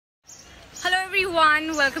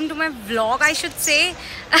everyone, welcome to my vlog, I should say.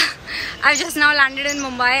 I've just now landed in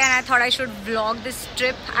Mumbai and I thought I should vlog this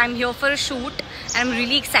trip. I'm here for a shoot and I'm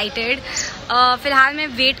really excited. फिलहाल मैं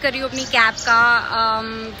wait कर रही हूँ अपनी cab का.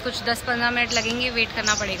 कुछ 10-15 minute लगेंगे, wait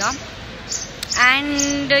करना पड़ेगा.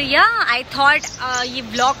 And yeah, I thought ये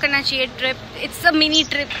vlog करना चाहिए trip. It's a mini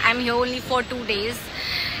trip. I'm here only for 2 days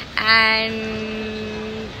and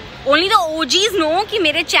only the OGs know कि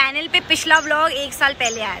मेरे चैनल पे पिछला व्लॉग 1 साल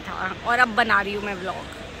पहले आया था और अब बना रही हूँ मैं व्लॉग.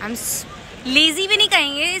 I'm lazy भी नहीं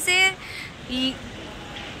कहेंगे इसे,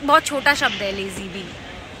 बहुत छोटा शब्द है lazy भी.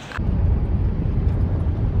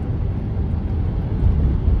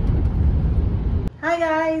 Hi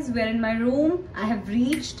guys, we're in my room. I have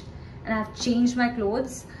reached and I've changed my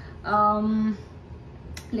clothes.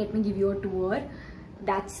 Let me give you a tour.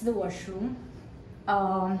 That's the washroom.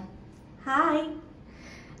 Hi.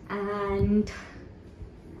 And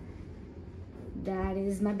that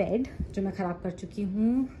is my bed जो मैं ख़राब कर चुकी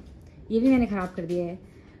हूँ. ये भी मैंने ख़राब कर दिया है.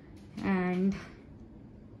 And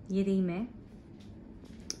ये रही मैं.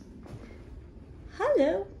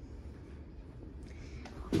 Hello.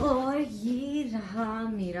 और ये रहा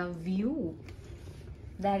मेरा view.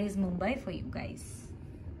 That is Mumbai for you guys.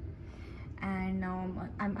 And now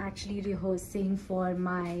I'm actually rehearsing for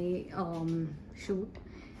my shoot.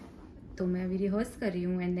 तो मैं अभी रिहर्स कर रही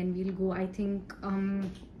हूँ and then we'll go. I think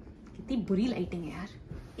कितनी बुरी लाइटिंग है यार.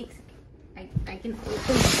 एक सेकेंड, आई कैन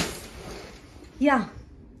ओपन या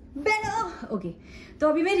बेटर. ओके, तो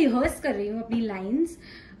अभी मैं रिहर्स कर रही हूँ अपनी लाइंस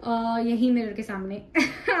यही मिरर के सामने.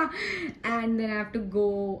 And then I have to go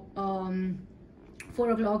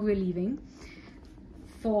 4 o'clock we're leaving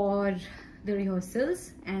for the rehearsals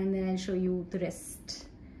and then I'll show you the rest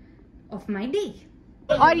of my day.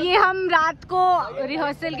 और ये हम रात को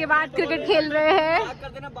रिहर्सल के बाद क्रिकेट खेल रहे हैं.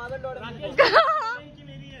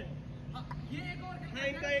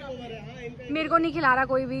 मेरे को नहीं खिला रहा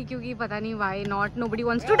कोई भी क्योंकि पता नहीं why not. Nobody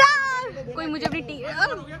wants to dance. कोई मुझे अपनी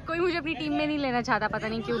टीम में नहीं लेना चाहता, पता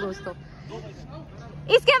नहीं क्यों दोस्तों.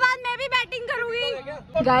 इसके बाद मैं भी बैटिंग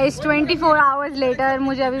करूंगी. गाइस 24 आवर्स लेटर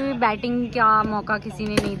मुझे अभी भी बैटिंग का मौका किसी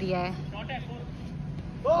ने नहीं दिया है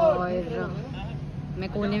और मैं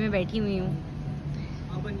कोने में बैठी हुई हूँ.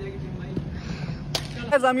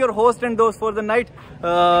 I'm your host and host for the night.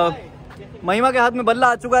 महिमा के हाथ में बल्ला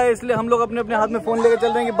आ चुका है, इसलिए हम लोग अपने अपने हाथ में फोन लेके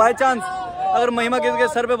चल रहे हैं कि बाय चांस अगर महिमा किसी के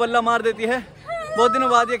सर पे बल्ला मार देती है, बहुत दिनों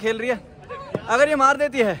बाद ये खेल रही है, अगर ये मार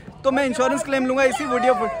देती है तो मैं इंश्योरेंस क्लेम लूंगा इसी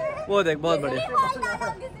वीडियो. वो देख, बहुत बढ़िया.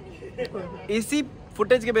 इसी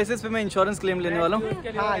फुटेज के बेसिस पे मैं इंश्योरेंस क्लेम लेने वाला हूँ.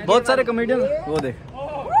 बहुत सारे कॉमेडियन. वो देख,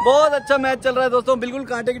 बहुत अच्छा मैच चल रहा है दोस्तों, बिल्कुल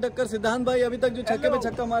कांटे की टक्कर. सिद्धांत भाई अभी तक जो छक्के पे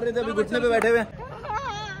छक्का मार रहे थे अभी घुटने पे बैठे हुए.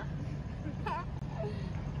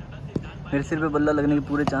 मेरे सिर पे बल्ला लगने के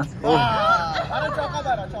पूरे चांस.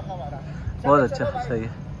 बहुत अच्छा, सही है.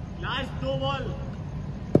 लास्ट 2 बॉल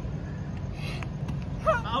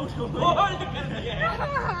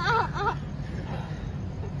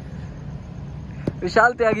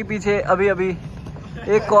विशाल त्यागी पीछे अभी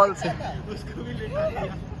एक कॉल से.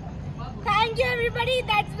 Thank you everybody,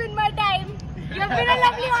 that's been my time. You have been a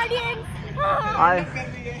lovely audience.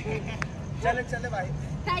 चले भाई.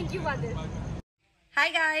 Thank you for this. Hi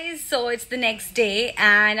guys, so it's the next day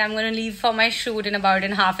and I'm going to leave for my shoot in about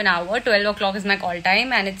half an hour. 12 o'clock is my call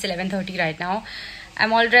time and it's 11:30 right now.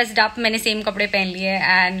 I'm all dressed up, मैंने same कपड़े पहन लिए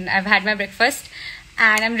and I've had my breakfast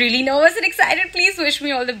and I'm really nervous and excited. Please wish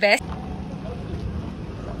me all the best.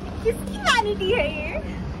 किसकी vanity है ये?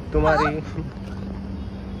 तुम्हारी.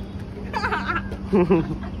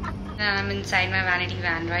 I'm inside my vanity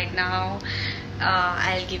van right now.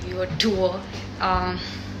 I'll give you a tour.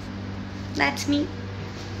 That's me.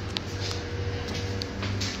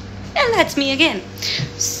 And that's me again.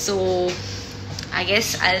 So I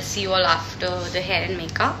guess I'll see you all after the hair and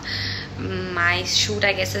makeup. My shoot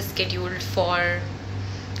I guess is scheduled for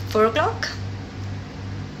 4 o'clock.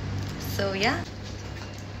 So yeah.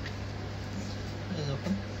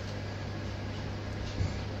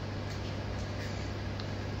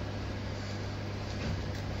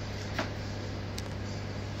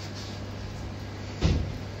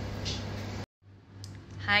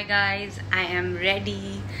 Hi guys, I am ready.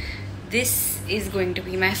 This is going to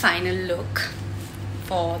be my final look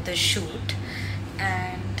for the shoot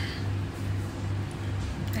and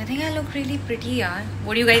I think I look really pretty yaar.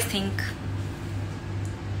 What do you guys think?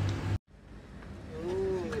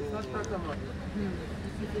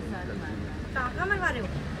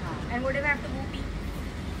 And what if I have to go pee?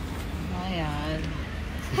 Oh yaar.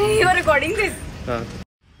 You are recording this?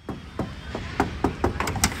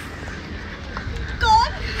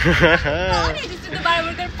 कौन है जिसने दोबारा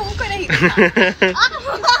बोलकर पू को नहीं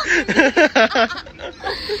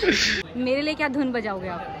मेरे लिए क्या धुन बजाओगे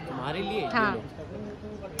आप? तुम्हारे लिए? हाँ।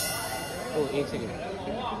 ओ, एक सेकंड।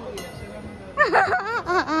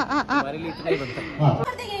 तुम्हारे लिए इतना ही बनता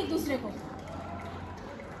कर देंगे एक दूसरे को।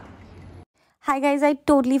 Hi guys, I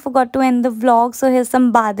totally forgot to end the vlog, so here's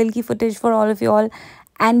some Badal ki footage for all of you all.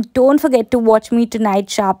 And don't forget to watch me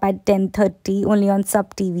tonight sharp at 10:30 only on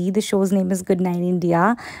Sub TV. The show's name is Good Night India.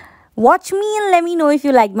 Watch me and let me know if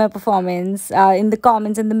you like my performance in the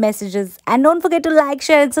comments and the messages. And don't forget to like,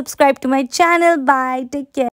 share and subscribe to my channel. Bye. Take care.